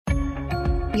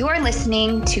You are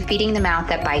listening to Feeding the Mouth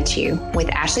That Bites You with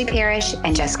Ashley Parrish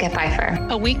and Jessica Pfeiffer,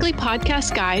 a weekly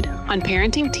podcast guide on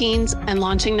parenting teens and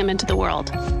launching them into the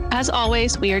world. As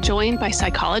always, we are joined by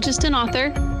psychologist and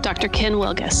author, Dr. Ken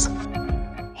Wilgus.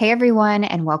 Hey everyone,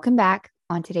 and welcome back.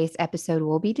 On today's episode,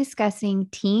 we'll be discussing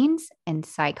teens and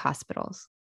psych hospitals.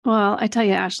 Well, I tell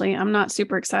you, Ashley, I'm not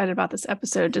super excited about this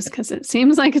episode just because it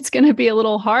seems like it's going to be a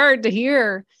little hard to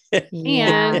hear.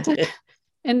 Yeah.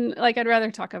 And I'd rather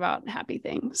talk about happy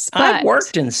things. But I've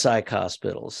worked in psych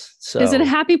hospitals. So is it a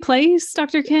happy place,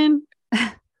 Dr. Ken?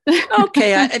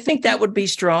 Okay, I think that would be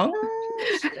strong.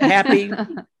 Happy,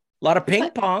 a lot of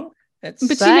ping pong. I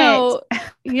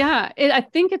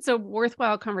think it's a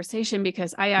worthwhile conversation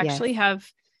because I actually have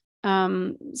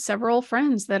several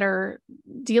friends that are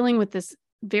dealing with this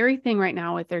very thing right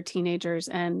now with their teenagers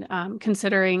and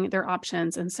considering their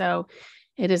options. And so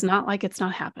it is not like it's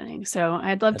not happening. So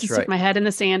I'd love to stick my head in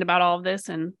the sand about all of this,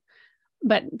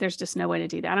 but there's just no way to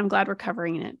do that. I'm glad we're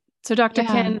covering it. So Dr.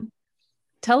 Ken,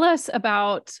 tell us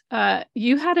about,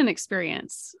 you had an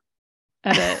experience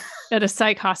at a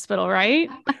psych hospital, right?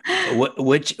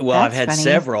 I've had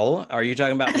several. Are you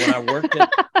talking about when I worked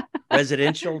at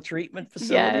residential treatment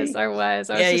facility? Yes, I was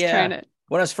trying to.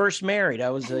 When I was first married, I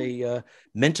was a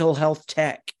mental health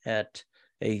tech at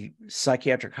a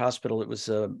psychiatric hospital. It was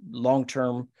a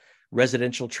long-term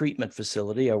residential treatment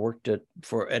facility. I worked at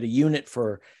a unit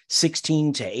for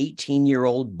 16 to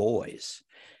 18-year-old boys.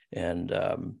 And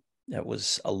that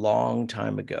was a long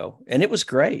time ago. And it was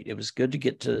great. It was good to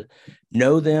get to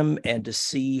know them and to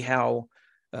see how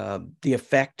the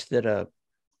effect that a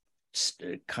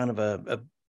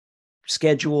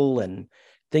schedule and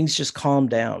things just calm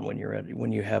down when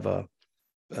you have a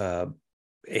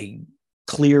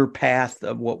clear path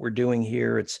of what we're doing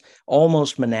here. It's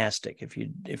almost monastic if you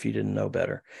didn't know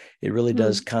better. It really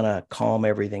does kind of calm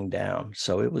everything down.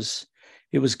 So it was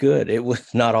good. It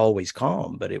was not always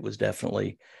calm, but it was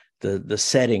definitely the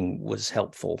setting was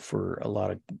helpful for a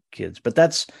lot of kids. But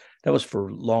that was for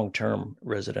long-term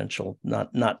residential.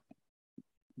 Not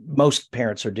most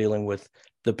parents are dealing with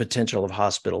the potential of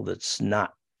hospital that's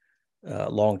not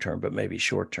long-term, but maybe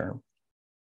short-term.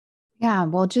 Yeah,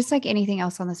 well, just like anything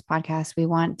else on this podcast, we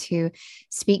want to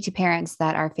speak to parents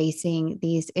that are facing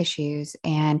these issues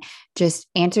and just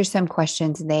answer some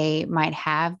questions they might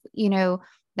have,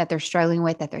 that they're struggling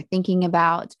with, that they're thinking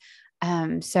about.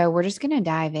 So we're just going to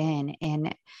dive in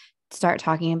and start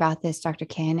talking about this, Dr.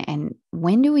 Ken. And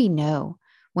when do we know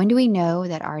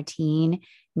that our teen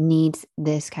needs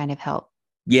this kind of help?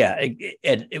 Yeah.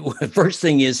 First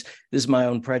thing is, this is my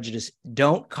own prejudice.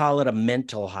 Don't call it a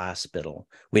mental hospital.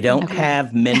 We don't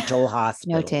have mental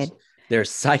hospitals. Noted. They're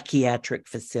psychiatric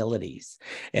facilities.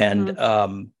 And,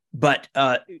 but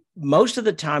most of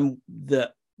the time,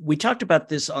 we talked about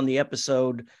this on the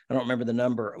episode, I don't remember the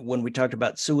number, when we talked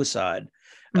about suicide,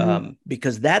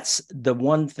 because that's the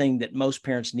one thing that most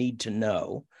parents need to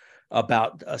know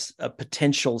about a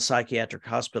potential psychiatric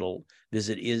hospital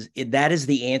visit that is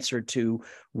the answer to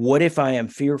what if I am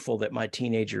fearful that my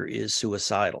teenager is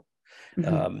suicidal.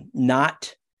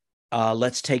 Not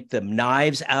let's take the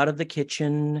knives out of the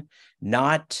kitchen,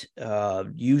 not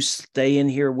you stay in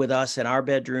here with us in our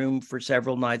bedroom for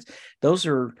several nights. Those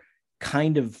are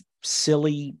kind of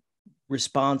silly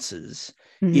responses.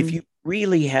 If you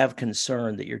really have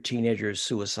concern that your teenager is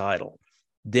suicidal,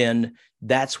 then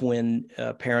that's when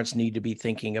parents need to be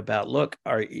thinking about,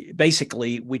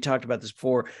 basically, we talked about this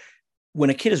before, when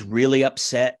a kid is really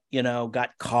upset,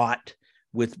 got caught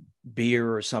with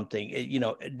beer or something,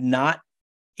 not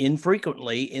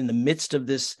infrequently in the midst of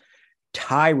this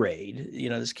tirade,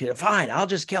 this kid, fine, I'll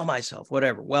just kill myself,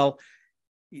 whatever. Well,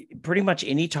 pretty much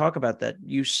any talk about that,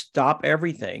 you stop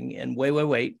everything and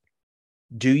wait.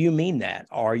 Do you mean that?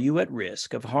 Are you at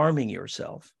risk of harming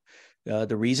yourself?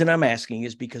 The reason I'm asking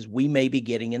is because we may be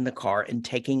getting in the car and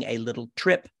taking a little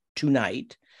trip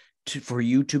tonight for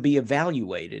you to be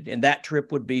evaluated. And that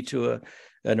trip would be to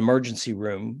an emergency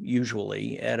room,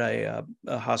 usually at a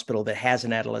hospital that has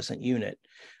an adolescent unit.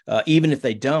 Even if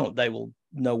they don't, they will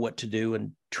know what to do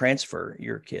and transfer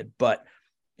your kid. But,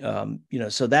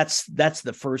 so that's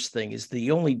the first thing.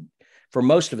 For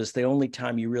most of us, the only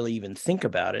time you really even think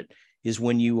about it is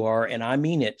when you are, and I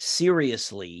mean it,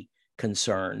 seriously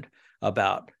concerned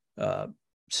about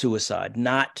suicide.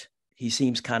 Not, he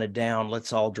seems kind of down,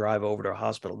 let's all drive over to a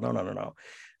hospital. No.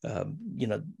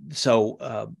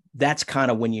 So that's kind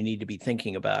of when you need to be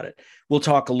thinking about it. We'll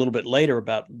talk a little bit later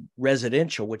about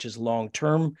residential, which is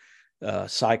long-term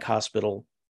psych hospital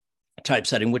type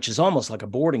setting, which is almost like a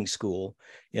boarding school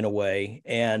in a way.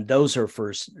 And those are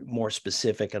for more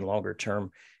specific and longer term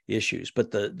issues.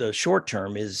 But the short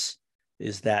term is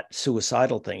is that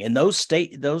suicidal thing. And those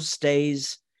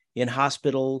stays in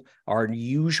hospital are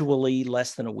usually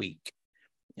less than a week.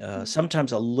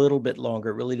 Sometimes a little bit longer.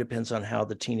 It really depends on how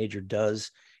the teenager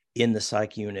does in the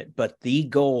psych unit. But the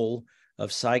goal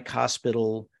of psych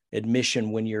hospital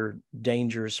admission when you're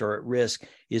dangerous or at risk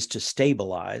is to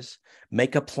stabilize,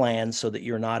 make a plan so that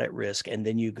you're not at risk, and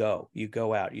then you go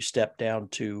out, you step down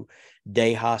to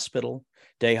day hospital.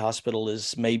 Day hospital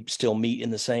may still meet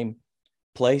in the same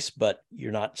place, but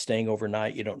you're not staying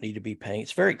overnight. You don't need to be paying.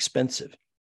 It's very expensive.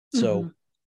 So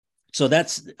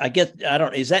that's,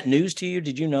 is that news to you?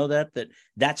 Did you know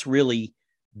that's really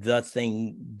the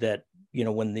thing that,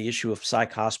 when the issue of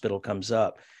psych hospital comes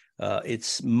up,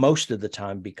 it's most of the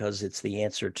time because it's the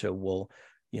answer to, well,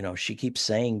 she keeps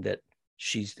saying that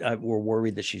we're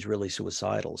worried that she's really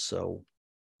suicidal. So,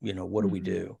 what do we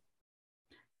do?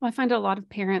 Well, I find a lot of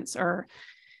parents are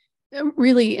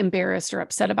really embarrassed or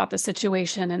upset about the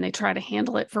situation, and they try to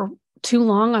handle it for too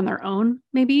long on their own.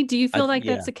 Maybe. Do you feel like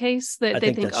that's the case, that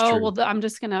they think, oh, well, I'm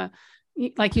just going to,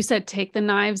 like you said, take the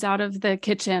knives out of the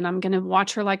kitchen. I'm going to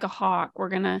watch her like a hawk. We're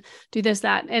going to do this,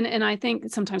 that. And I think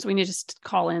sometimes we need to just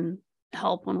call in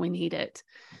help when we need it.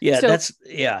 Yeah,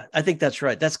 I think that's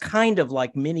right. That's kind of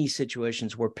like many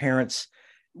situations where parents,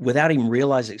 without even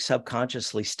realizing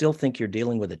subconsciously, still think you're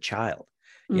dealing with a child.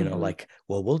 Like,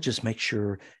 well, we'll just make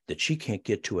sure that she can't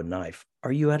get to a knife.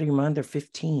 Are you out of your mind? They're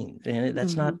 15. And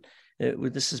that's not,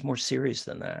 this is more serious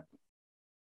than that.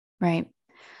 Right.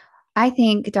 I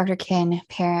think, Dr. Ken,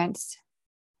 parents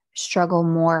struggle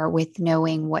more with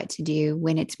knowing what to do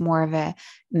when it's more of a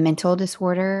mental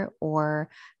disorder or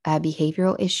a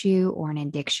behavioral issue or an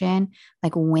addiction.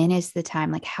 Like, when is the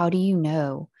time? Like, how do you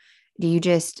know? Do you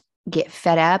just get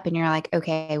fed up and you're like,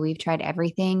 okay, we've tried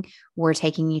everything, we're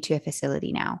taking you to a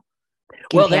facility now?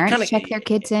 Can parents check their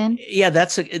kids in? Yeah,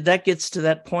 that gets to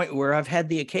that point where I've had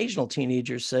the occasional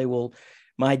teenagers say, well,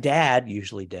 my dad,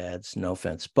 usually dads, no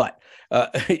offense, but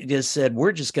just said,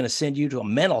 we're just going to send you to a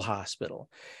mental hospital.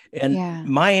 And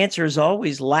my answer is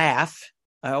always laugh.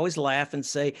 I always laugh and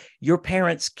say, your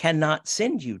parents cannot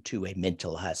send you to a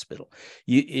mental hospital.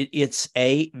 It's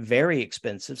A, very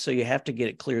expensive, so you have to get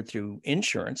it cleared through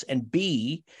insurance, and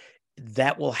B,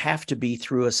 that will have to be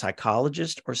through a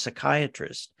psychologist or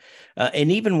psychiatrist.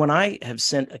 And even when I have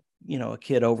sent a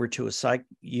kid over to a psych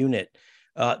unit,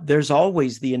 there's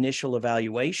always the initial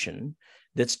evaluation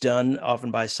that's done often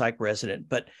by a psych resident.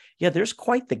 But yeah, there's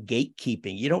quite the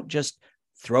gatekeeping. You don't just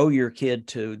throw your kid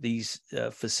to these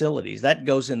facilities. That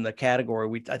goes in the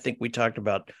category I think we talked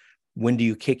about, when do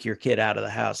you kick your kid out of the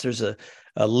house? There's a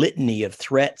litany of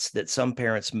threats that some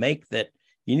parents make that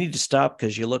you need to stop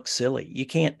because you look silly. You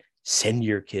can't send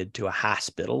your kid to a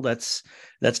hospital. That's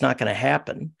not going to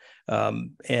happen.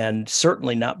 And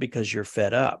certainly not because you're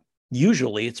fed up.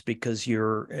 Usually it's because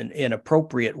you're in an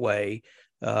inappropriate way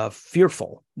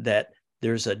fearful that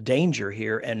there's a danger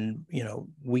here, and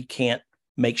we can't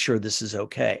make sure this is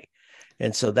okay.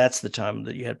 And so that's the time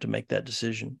that you have to make that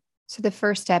decision. So the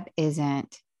first step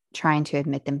isn't trying to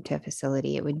admit them to a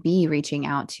facility. It would be reaching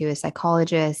out to a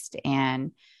psychologist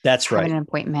and having an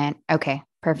appointment. Okay,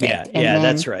 perfect. Yeah,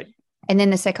 that's right. And then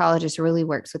the psychologist really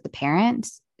works with the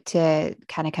parents to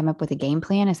kind of come up with a game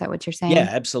plan. Is that what you're saying? Yeah,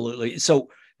 absolutely. So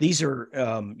these are,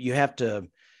 you have to,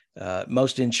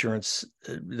 most insurance,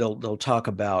 they'll talk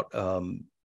about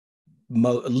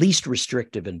least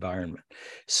restrictive environment.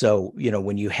 So,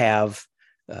 when you have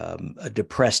a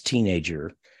depressed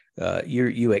teenager,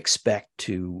 you expect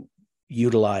to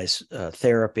utilize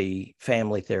therapy,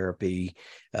 family therapy,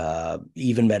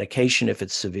 even medication if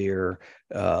it's severe.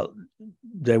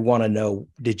 They want to know,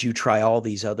 did you try all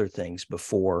these other things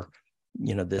before,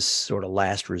 this sort of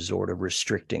last resort of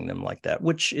restricting them like that,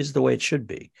 which is the way it should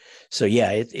be. So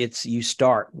yeah, it's you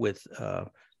start with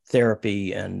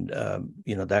therapy and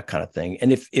that kind of thing.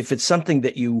 And if it's something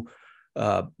that you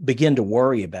begin to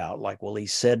worry about, like, well, he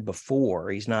said before,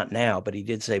 he's not now, but he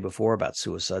did say before about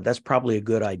suicide, that's probably a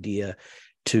good idea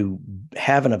to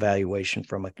have an evaluation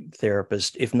from a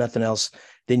therapist. If nothing else,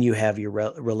 then you have your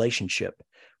relationship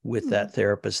with that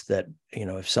therapist that,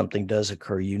 if something does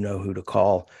occur, who to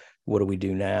call. What do we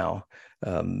do now?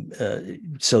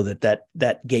 So that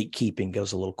gatekeeping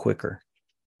goes a little quicker.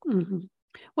 Mm-hmm.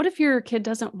 What if your kid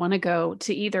doesn't want to go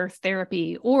to either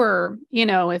therapy or,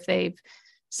 if they've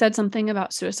said something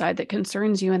about suicide that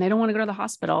concerns you and they don't want to go to the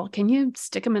hospital? Can you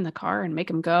stick them in the car and make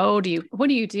them go? What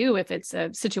do you do if it's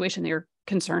a situation that you're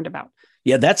concerned about?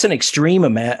 Yeah, that's an extreme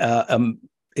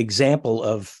example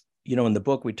of, in the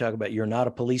book, we talk about, you're not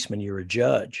a policeman, you're a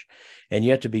judge. And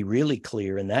you have to be really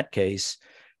clear in that case.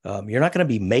 You're not going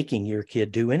to be making your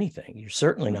kid do anything. You're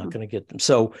certainly not going to get them.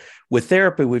 So with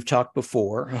therapy, we've talked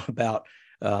before about,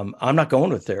 I'm not going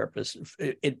to a therapist.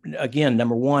 Again,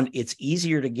 number one, it's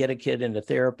easier to get a kid into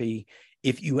therapy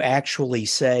if you actually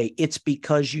say, it's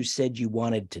because you said you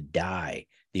wanted to die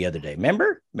the other day.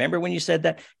 Remember when you said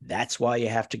that? That's why you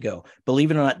have to go.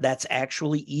 Believe it or not, that's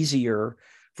actually easier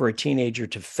for a teenager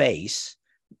to face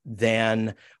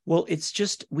than, well, we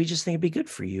just think it'd be good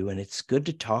for you. And it's good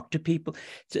to talk to people.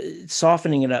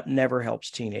 Softening it up never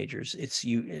helps teenagers. It's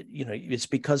it's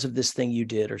because of this thing you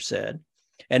did or said.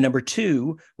 And number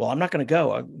two, well, I'm not going to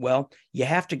go. Well, you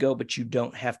have to go, but you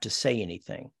don't have to say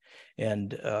anything.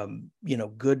 And,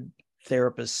 good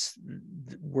therapists,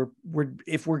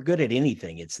 if we're good at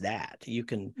anything, it's that. You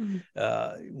can,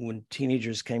 when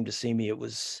teenagers came to see me, it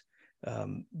was,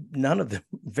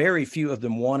 very few of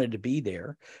them wanted to be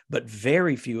there, but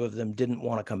very few of them didn't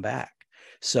want to come back.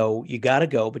 So you got to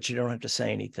go, but you don't have to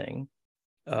say anything.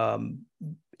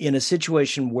 In a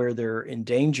situation where they're in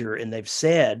danger and they've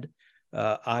said,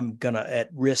 I'm going to at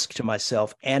risk to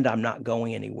myself and I'm not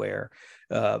going anywhere.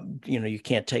 You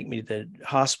can't take me to the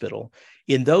hospital.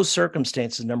 In those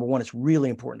circumstances, number one, it's really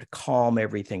important to calm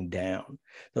everything down.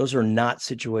 Those are not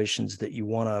situations that you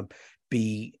want to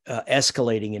be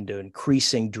escalating into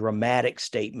increasing dramatic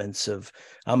statements of,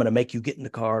 I'm going to make you get in the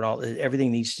car and all.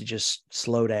 Everything needs to just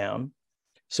slow down.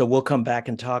 So we'll come back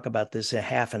and talk about this in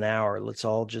half an hour. Let's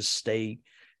all just stay,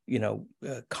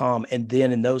 calm. And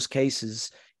then in those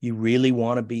cases, you really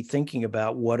want to be thinking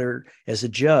about as a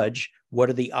judge, what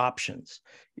are the options?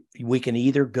 We can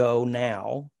either go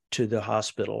now to the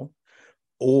hospital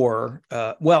or,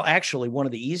 actually, one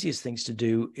of the easiest things to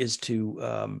do is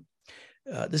to,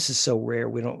 this is so rare.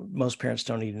 Most parents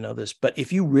don't even know this, but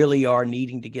if you really are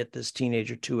needing to get this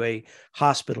teenager to a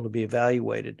hospital to be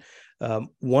evaluated,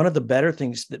 one of the better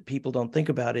things that people don't think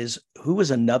about is who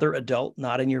is another adult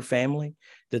not in your family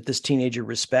that this teenager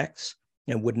respects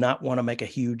and would not want to make a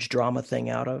huge drama thing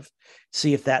out of.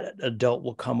 See if that adult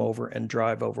will come over and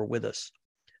drive over with us.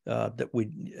 That we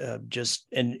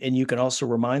and you can also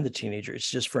remind the teenager, it's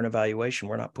just for an evaluation.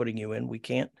 We're not putting you in. We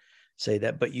can't say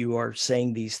that, but you are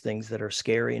saying these things that are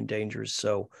scary and dangerous.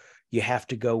 So you have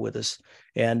to go with us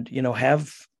and,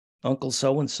 have Uncle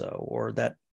so-and-so or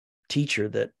that teacher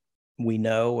that we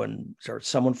know or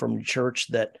someone from church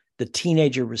that the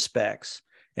teenager respects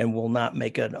and will not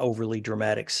make an overly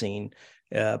dramatic scene.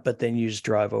 But then you just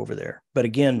drive over there. But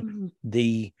again,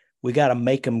 we got to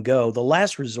make them go. The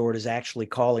last resort is actually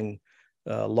calling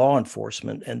law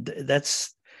enforcement. And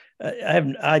that's,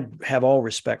 I have all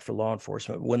respect for law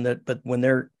enforcement but when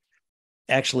they're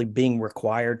actually being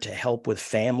required to help with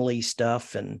family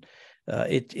stuff, and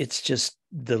it's just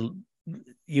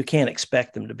you can't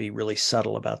expect them to be really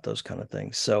subtle about those kind of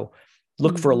things. So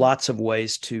look for lots of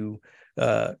ways to,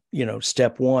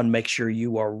 step one, make sure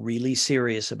you are really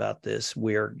serious about this,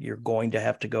 where you're going to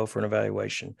have to go for an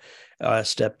evaluation.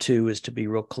 Step two is to be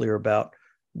real clear about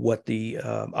what the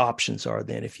options are.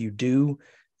 Then if you do,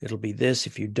 it'll be this.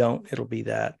 If you don't, it'll be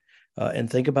that. And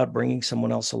think about bringing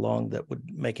someone else along that would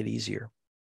make it easier.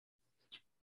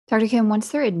 Dr. Kim, once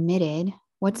they're admitted,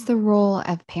 what's the role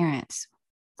of parents?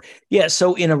 Yeah.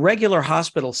 So in a regular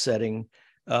hospital setting,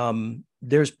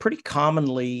 there's pretty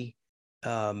commonly,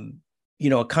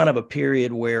 a kind of a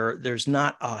period where there's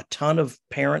not a ton of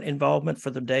parent involvement for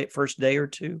the first day or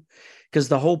two, because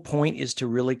the whole point is to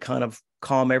really kind of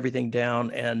calm everything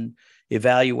down and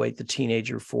evaluate the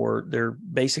teenager for their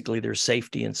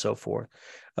safety and so forth.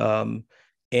 And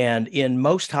in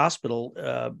most hospital,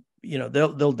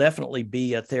 there'll definitely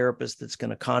be a therapist that's going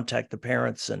to contact the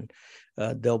parents, and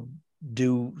they'll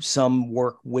do some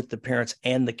work with the parents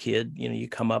and the kid. You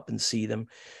come up and see them.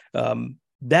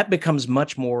 That becomes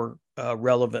much more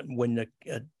relevant when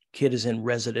a kid is in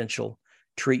residential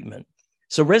treatment.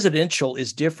 So residential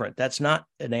is different. That's not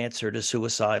an answer to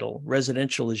suicidal.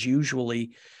 Residential is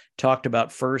usually talked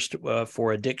about first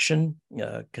for addiction,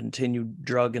 continued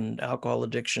drug and alcohol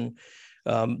addiction.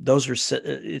 Those are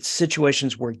it's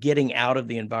situations where getting out of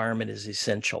the environment is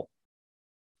essential.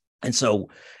 And so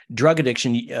drug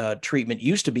addiction treatment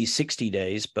used to be 60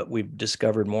 days, but we've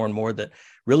discovered more and more that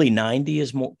really 90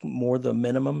 is more the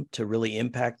minimum to really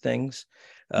impact things.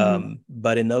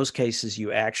 But in those cases,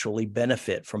 you actually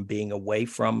benefit from being away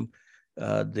from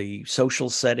the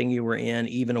social setting you were in,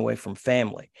 even away from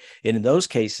family. And in those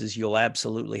cases, you'll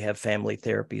absolutely have family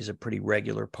therapy as a pretty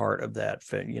regular part of that.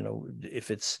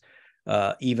 If it's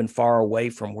even far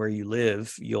away from where you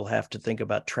live, you'll have to think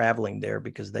about traveling there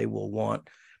because they will want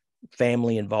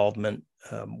family involvement,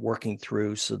 working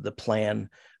through. So the plan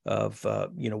of,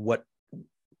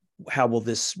 how will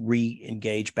this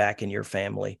re-engage back in your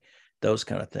family those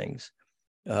kind of things.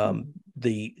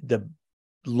 The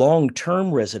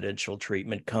long-term residential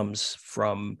treatment comes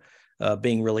from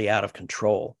being really out of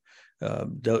control.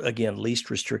 Again, least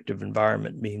restrictive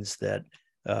environment means that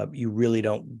you really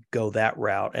don't go that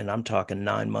route. And I'm talking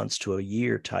 9 months to a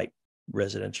year type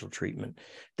residential treatment.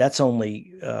 That's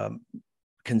only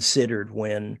considered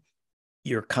when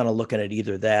you're kind of looking at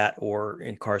either that or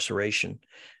incarceration,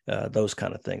 those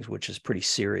kind of things, which is pretty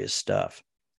serious stuff.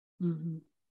 Mm-hmm.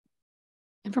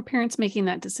 And for parents making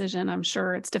that decision, I'm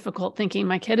sure it's difficult thinking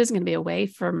my kid is going to be away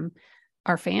from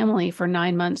our family for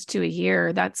 9 months to a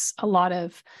year. That's a lot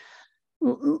of,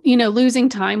 losing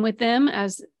time with them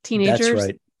as teenagers. That's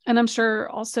right. And I'm sure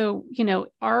also,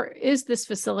 is this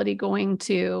facility going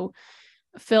to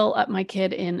fill up my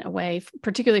kid in a way,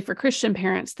 particularly for Christian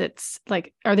parents, that's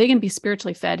like, are they going to be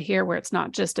spiritually fed here where it's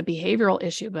not just a behavioral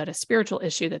issue, but a spiritual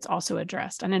issue that's also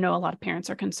addressed? And I know a lot of parents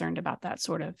are concerned about that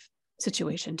sort of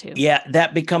situation too. Yeah,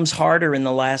 that becomes harder in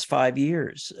the last 5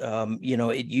 years.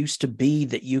 It used to be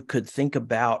that you could think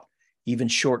about even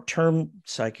short-term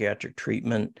psychiatric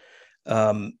treatment.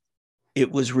 It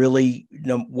was really,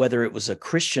 whether it was a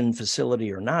Christian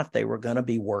facility or not, they were going to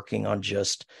be working on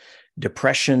just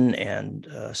depression and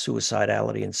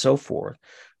suicidality and so forth.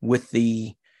 With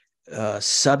the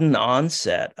sudden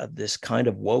onset of this kind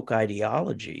of woke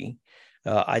ideology,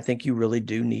 I think you really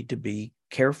do need to be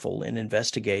careful in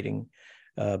investigating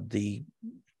the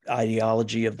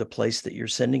ideology of the place that you're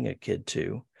sending a kid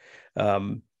to.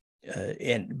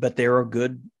 But there are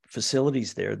good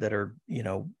facilities there that are,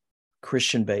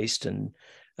 Christian based, and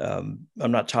I'm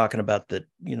not talking about that.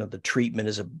 The treatment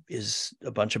is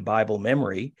a bunch of Bible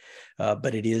memory,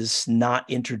 but it is not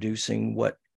introducing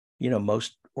what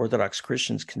most Orthodox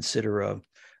Christians consider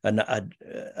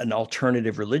an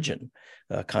alternative religion,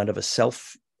 kind of a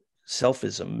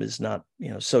selfism is not.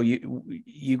 So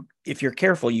you if you're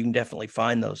careful, you can definitely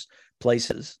find those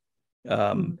places,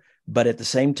 but at the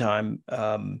same time,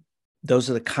 those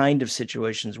are the kind of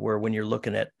situations where when you're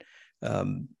looking at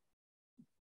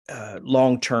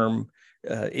long-term,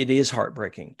 it is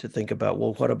heartbreaking to think about,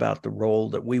 well, what about the role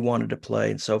that we wanted to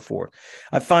play and so forth.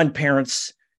 I find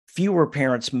fewer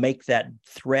parents make that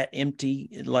threat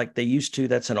empty like they used to.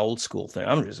 That's an old school thing.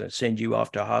 I'm just going to send you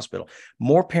off to a hospital.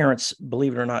 More parents,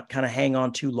 believe it or not, kind of hang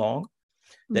on too long,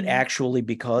 that actually,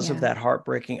 because of that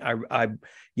heartbreaking,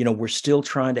 we're still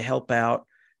trying to help out.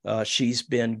 She's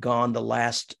been gone the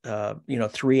last,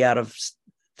 3 out of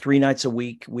 3 nights a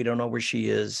week. We don't know where she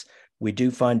is. We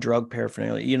do find drug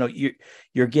paraphernalia.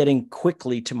 You're getting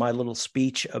quickly to my little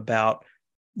speech about,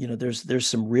 there's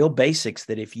some real basics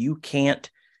that if you can't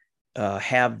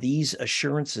have these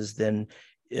assurances, then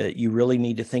you really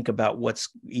need to think about what's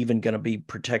even going to be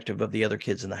protective of the other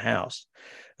kids in the house.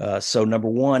 So number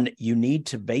one, you need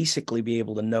to basically be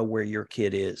able to know where your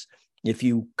kid is. If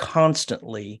you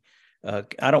constantly,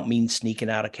 I don't mean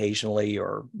sneaking out occasionally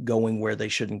or going where they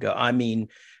shouldn't go. I mean,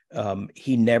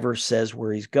 he never says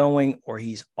where he's going, or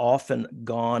he's often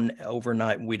gone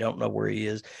overnight and we don't know where he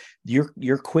is.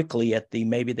 You're quickly at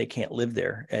maybe they can't live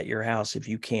there at your house if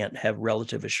you can't have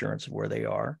relative assurance of where they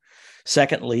are.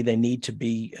 Secondly, you need to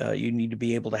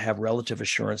be able to have relative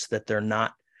assurance that they're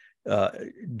not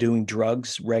doing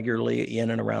drugs regularly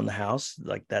in and around the house.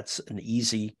 Like, that's an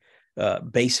easy,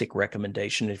 basic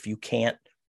recommendation. If you can't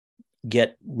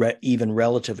get even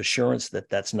relative assurance that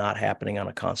that's not happening on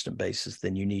a constant basis,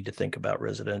 then you need to think about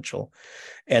residential.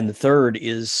 And the third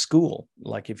is school.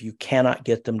 Like, if you cannot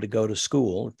get them to go to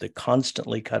school, if they're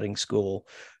constantly cutting school,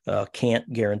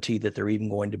 can't guarantee that they're even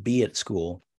going to be at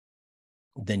school,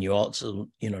 then you also,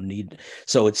 need.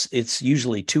 So it's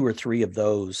usually 2 or 3 of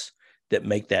those that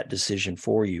make that decision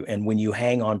for you. And when you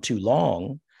hang on too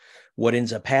long, what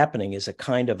ends up happening is a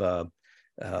kind of a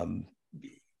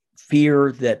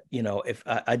fear that, if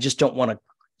I just don't want to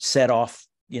set off,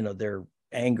 their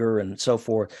anger and so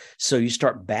forth. So you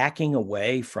start backing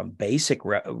away from basic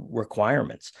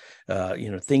requirements,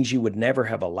 things you would never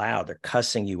have allowed. They're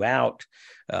cussing you out,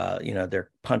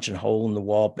 they're punching a hole in the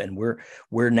wall, and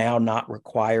we're now not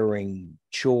requiring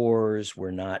chores.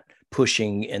 We're not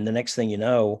pushing. And the next thing you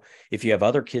know, if you have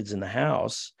other kids in the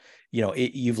house,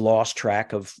 you've lost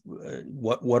track of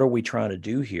what are we trying to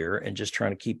do here, and just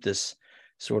trying to keep this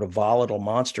sort of volatile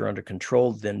monster under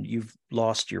control. Then you've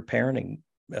lost your parenting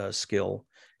skill,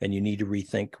 and you need to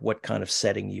rethink what kind of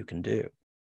setting you can do.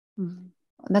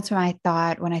 That's what I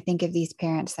thought when I think of these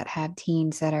parents that have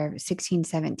teens that are 16,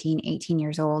 17, 18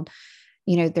 years old.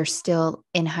 They're still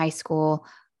in high school,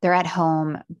 they're at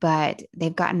home, but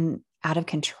they've gotten out of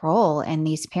control. And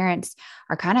these parents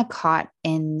are kind of caught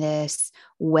in this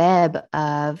web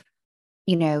of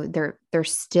they're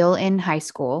still in high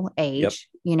school Yep. age,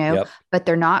 Yep. but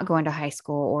they're not going to high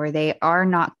school, or they're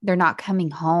not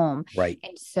coming home. Right.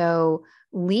 And so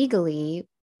legally,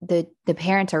 the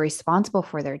parents are responsible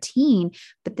for their teen,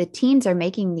 but the teens are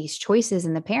making these choices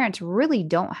and the parents really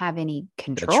don't have any That's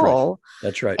right. control.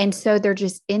 That's right. And so they're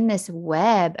just in this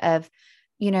web of,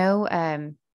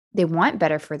 they want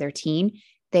better for their teen.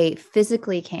 They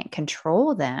physically can't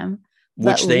control them,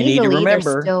 Which but they need to legally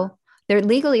remember.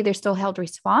 they're still held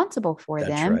responsible for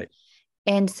That's them. right.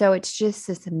 And so it's just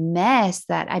this mess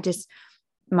that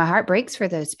my heart breaks for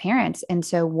those parents. And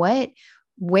so where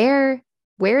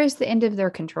is the end of their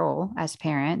control as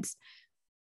parents?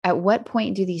 At what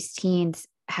point do these teens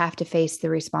have to face the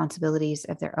responsibilities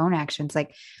of their own actions?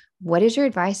 Like, what is your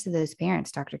advice to those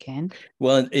parents, Dr. Ken?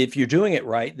 Well, if you're doing it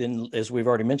right, then as we've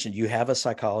already mentioned, you have a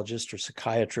psychologist or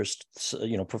psychiatrist,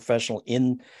 professional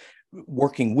in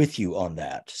working with you on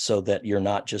that, so that you're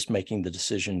not just making the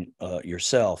decision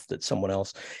yourself, that someone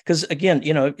else, because again,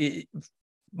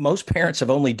 most parents have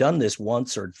only done this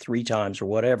once or 3 times or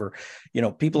whatever.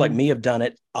 People like me have done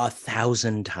it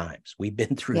 1,000 times. We've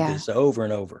been through this over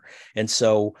and over. And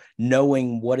so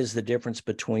knowing what is the difference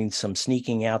between some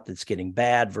sneaking out that's getting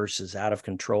bad versus out of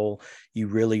control, you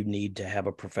really need to have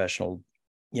a professional,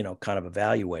 kind of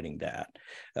evaluating that.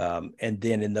 And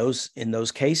then in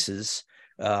those cases,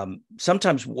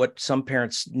 sometimes what some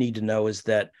parents need to know is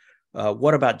that,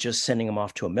 what about just sending them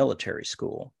off to a military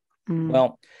school?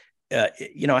 Well,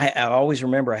 I always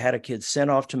remember I had a kid sent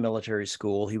off to military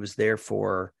school. He was there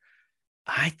for,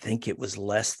 I think it was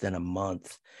less than a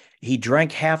month. He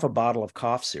drank half a bottle of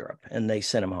cough syrup and they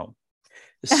sent him home.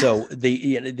 So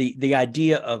the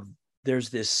idea of there's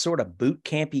this sort of boot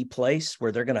campy place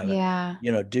where they're going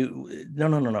to, do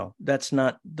no. That's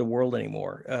not the world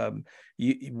anymore.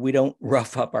 We don't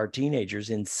rough up our teenagers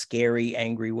in scary,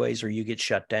 angry ways, or you get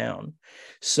shut down.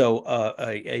 So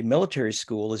a military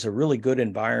school is a really good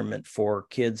environment for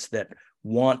kids that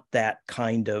want that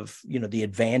kind of, the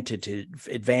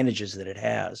advantages that it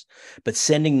has. But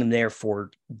sending them there for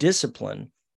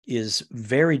discipline is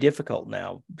very difficult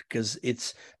now, because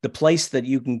it's the place that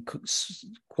you can,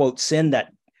 quote, send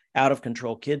that out of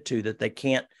control kid to, that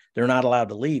they're not allowed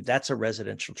to leave. That's a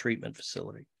residential treatment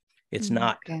facility. It's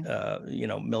not,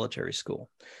 military school.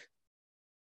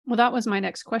 Well, that was my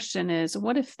next question is,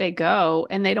 what if they go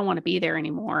and they don't want to be there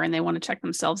anymore and they want to check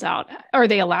themselves out? Are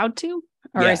they allowed to,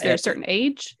 or is there a certain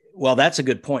age? Well, that's a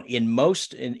good point.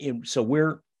 So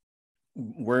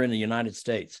we're in the United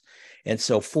States. And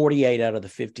so 48 out of the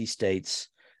 50 states,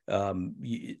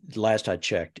 last I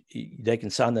checked, they can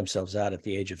sign themselves out at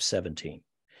the age of 17.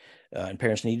 And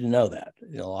parents need to know that.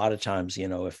 A lot of times,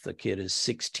 if the kid is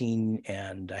 16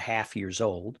 and a half years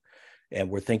old and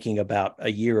we're thinking about a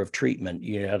year of treatment,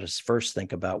 you have to first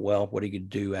think about, well, what are you going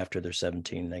to do after they're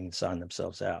 17? They can sign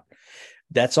themselves out.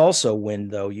 That's also when,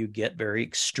 though, you get very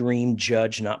extreme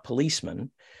judge, not policeman.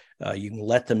 You can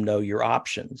let them know your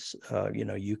options.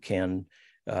 You can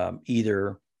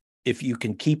either, if you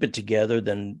can keep it together,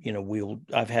 then,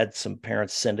 I've had some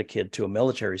parents send a kid to a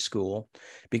military school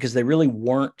because they really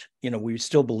weren't, we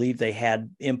still believe they had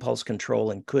impulse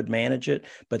control and could manage it,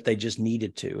 but they just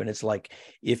needed to. And it's like,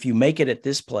 if you make it at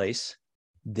this place,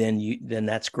 then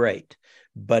that's great.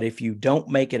 But if you don't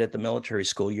make it at the military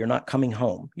school, you're not coming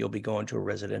home. You'll be going to a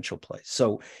residential place.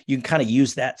 So you can kind of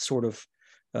use that sort of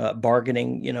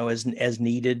bargaining, as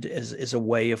needed, as a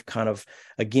way of kind of,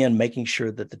 again, making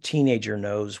sure that the teenager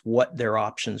knows what their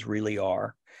options really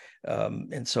are,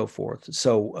 and so forth.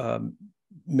 So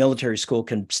military school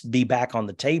can be back on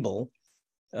the table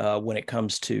when it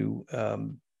comes to,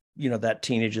 that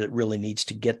teenager that really needs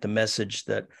to get the message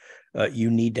that you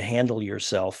need to handle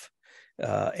yourself.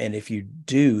 And if you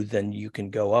do, then you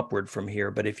can go upward from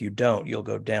here. But if you don't, you'll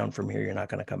go down from here. You're not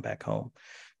going to come back home.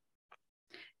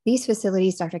 These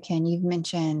facilities, Dr. Ken, you've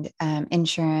mentioned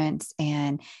insurance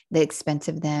and the expense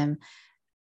of them.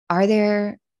 Are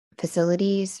there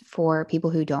facilities for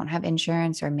people who don't have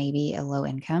insurance or maybe a low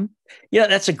income? Yeah,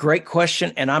 that's a great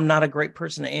question. And I'm not a great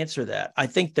person to answer that. I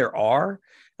think there are,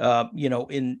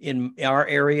 in our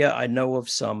area, I know of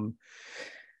some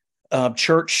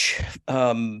church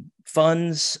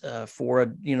funds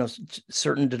for,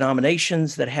 certain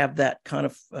denominations that have that kind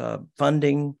of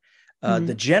funding.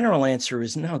 The general answer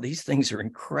is no, these things are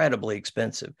incredibly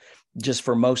expensive just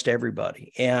for most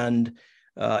everybody. And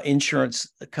insurance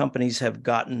companies have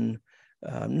gotten,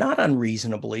 not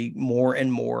unreasonably, more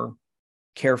and more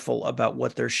careful about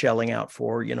what they're shelling out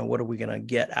for. What are we going to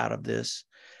get out of this?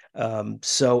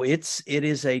 So it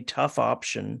is a tough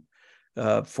option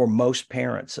for most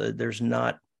parents. There's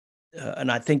not,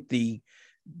 and I think the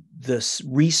the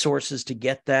resources to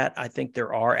get that. I think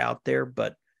there are out there,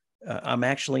 but I'm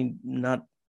actually not.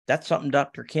 That's something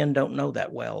Dr. Ken don't know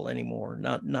that well anymore.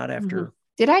 Not after.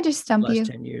 Did I just stump last you?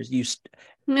 10 years. Does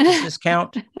this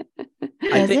count?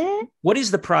 Does it? What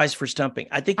is the prize for stumping?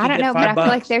 I think I don't know, but I feel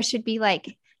like $5. there should be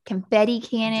like confetti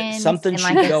cannons, Something and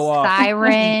should like go a off.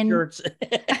 siren.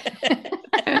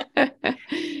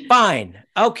 Fine.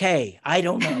 Okay. I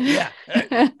don't know. Yeah.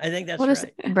 I think that's we'll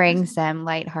right. just bring some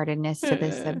lightheartedness to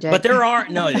this subject. But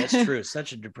that's true. It's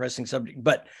such a depressing subject.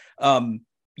 But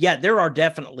yeah, there are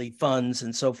definitely funds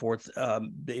and so forth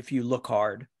if you look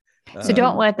hard. So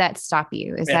don't let that stop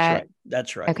you. Is that right?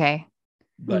 That's right. Okay.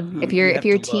 But if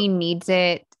your teen needs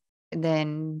it,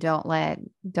 then don't let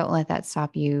that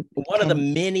stop you. One of the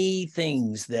many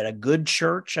things that a good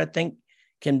church, I think,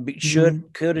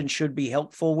 could and should be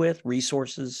helpful with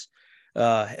resources,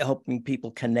 helping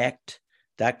people connect,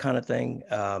 that kind of thing.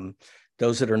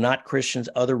 Those that are not Christians,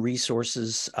 other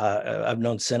resources. I've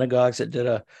known synagogues that did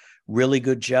a really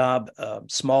good job.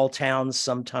 Small towns,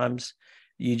 sometimes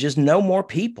you just know more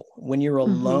people when you're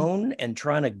alone and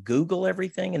trying to Google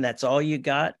everything, and that's all you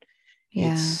got.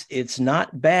 Yeah. It's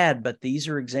not bad, but these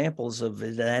are examples of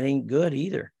that ain't good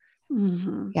either.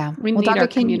 Yeah. We need our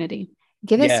community.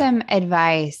 Give us some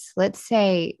advice. Let's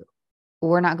say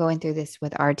we're not going through this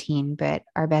with our teen, but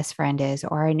our best friend is,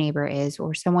 or our neighbor is,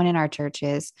 or someone in our church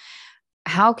is.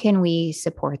 How can we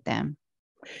support them?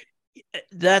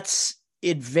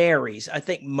 It varies. I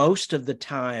think most of the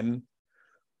time,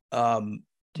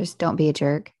 just don't be a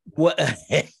jerk. Well,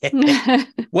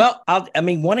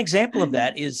 one example of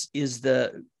that is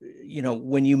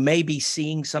when you may be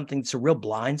seeing something that's a real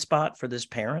blind spot for this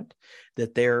parent,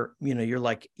 that you're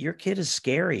like, your kid is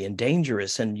scary and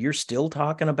dangerous, and you're still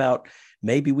talking about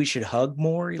maybe we should hug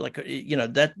more. Like,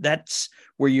 that's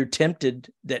where you're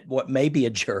tempted, that what may be a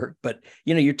jerk, but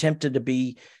you're tempted to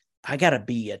be, I got to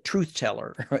be a truth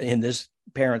teller in this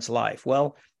parent's life.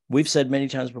 Well, we've said many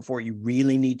times before, you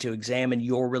really need to examine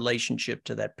your relationship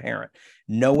to that parent,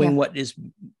 knowing what is,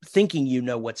 thinking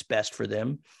what's best for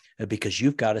them, because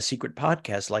you've got a secret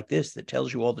podcast like this that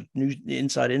tells you all the new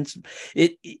inside.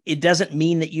 It doesn't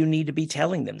mean that you need to be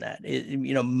telling them that.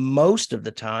 Most of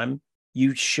the time,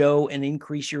 you show and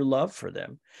increase your love for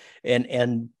them,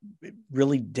 and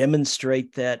really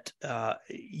demonstrate that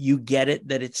you get it,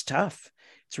 that it's tough.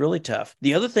 It's really tough.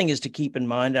 The other thing is to keep in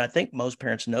mind, and I think most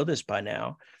parents know this by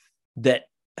now, that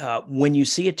when you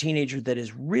see a teenager that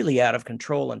is really out of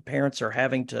control, and parents are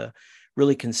having to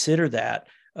really consider that,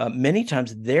 many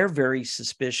times they're very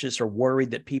suspicious or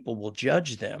worried that people will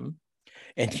judge them.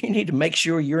 And you need to make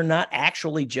sure you're not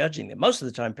actually judging them. Most of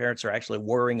the time, parents are actually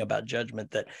worrying about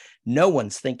judgment, that no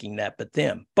one's thinking that but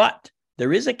them. But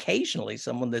there is occasionally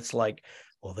someone that's like,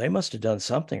 well, they must have done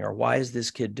something, or why is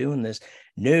this kid doing this?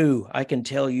 No, I can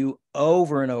tell you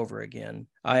over and over again,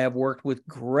 I have worked with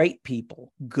great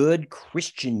people, good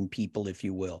Christian people, if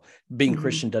you will. Being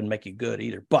Christian doesn't make you good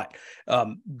either, but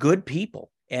good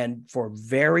people. And for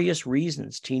various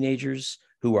reasons, teenagers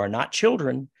who are not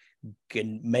children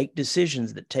can make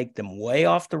decisions that take them way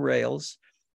off the rails.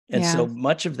 And so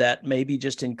much of that may be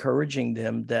just encouraging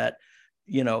them that,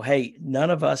 hey, none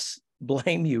of us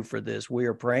blame you for this. We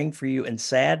are praying for you and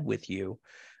sad with you.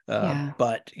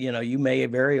 But, you may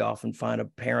very often find a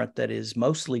parent that is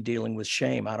mostly dealing with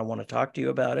shame. I don't want to talk to you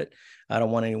about it. I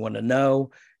don't want anyone to know,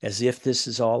 as if this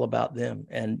is all about them.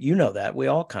 And that we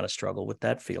all kind of struggle with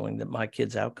that feeling that my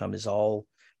kid's outcome is all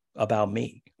about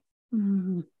me.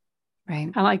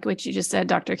 Right. I like what you just said,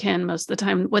 Dr. Ken. Most of the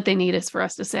time, what they need is for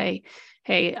us to say,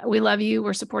 hey, we love you.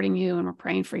 We're supporting you, and we're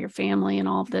praying for your family and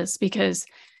all of this, because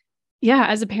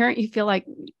as a parent, you feel like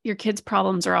your kid's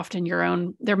problems are often your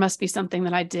own. There must be something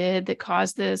that I did that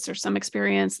caused this, or some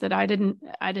experience that I didn't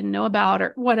know about,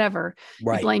 or whatever.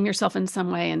 Right. You blame yourself in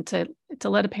some way, and to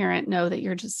let a parent know that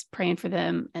you're just praying for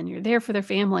them and you're there for their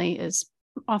family is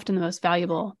often the most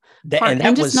valuable part.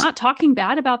 And just not talking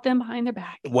bad about them behind their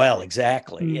back. Well,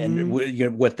 exactly. And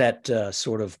with that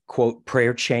sort of quote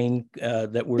prayer chain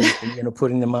that we're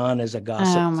putting them on as a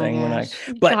gossip thing.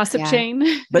 Gossip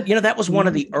chain. But that was one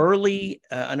of the early.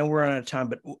 I know we're out of time,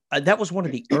 but that was one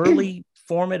of the early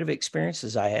formative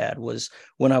experiences I had, was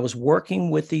when I was working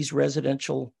with these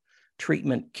residential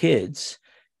treatment kids.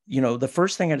 The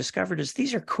first thing I discovered is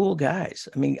these are cool guys.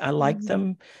 I mean, I liked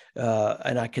them,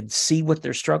 and I could see what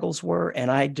their struggles were. And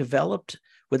I developed,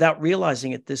 without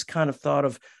realizing it, this kind of thought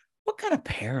of, what kind of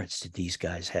parents did these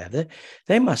guys have?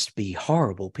 They must be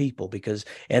horrible people,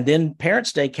 and then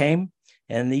Parents' Day came,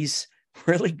 and these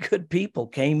really good people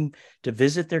came to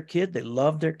visit their kid. They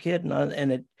loved their kid.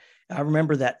 I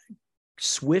remember that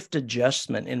swift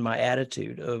adjustment in my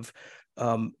attitude of,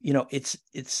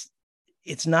 it's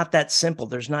not that simple.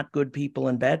 There's not good people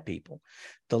and bad people.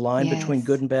 The line between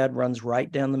good and bad runs right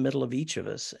down the middle of each of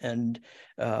us. And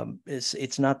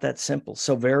it's not that simple.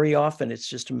 So very often it's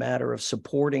just a matter of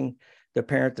supporting the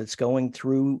parent that's going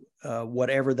through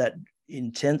whatever that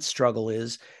intense struggle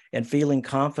is, and feeling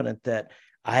confident that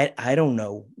I don't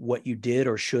know what you did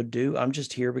or should do. I'm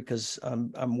just here because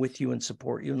I'm with you and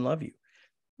support you and love you.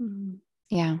 Mm-hmm.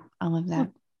 Yeah, I love that.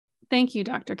 Well, thank you,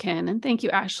 Dr. Ken. And thank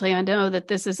you, Ashley. I know that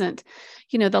this isn't,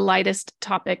 the lightest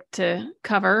topic to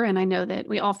cover. And I know that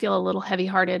we all feel a little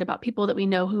heavy-hearted about people that we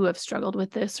know who have struggled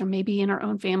with this, or maybe in our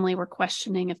own family, we're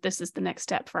questioning if this is the next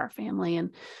step for our family.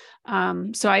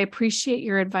 And so I appreciate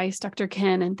your advice, Dr.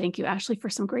 Ken. And thank you, Ashley, for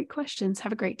some great questions.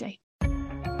 Have a great day.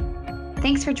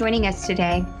 Thanks for joining us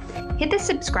today. Hit the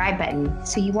subscribe button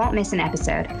so you won't miss an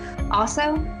episode.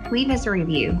 Also, leave us a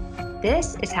review.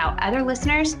 This is how other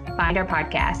listeners find our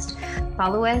podcast.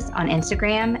 Follow us on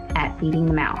Instagram at Feeding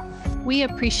the Mouth. We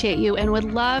appreciate you and would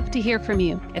love to hear from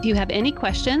you. If you have any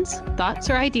questions,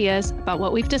 thoughts, or ideas about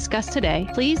what we've discussed today,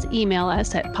 please email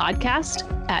us at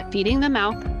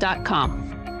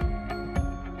podcast@feedingthemouth.com.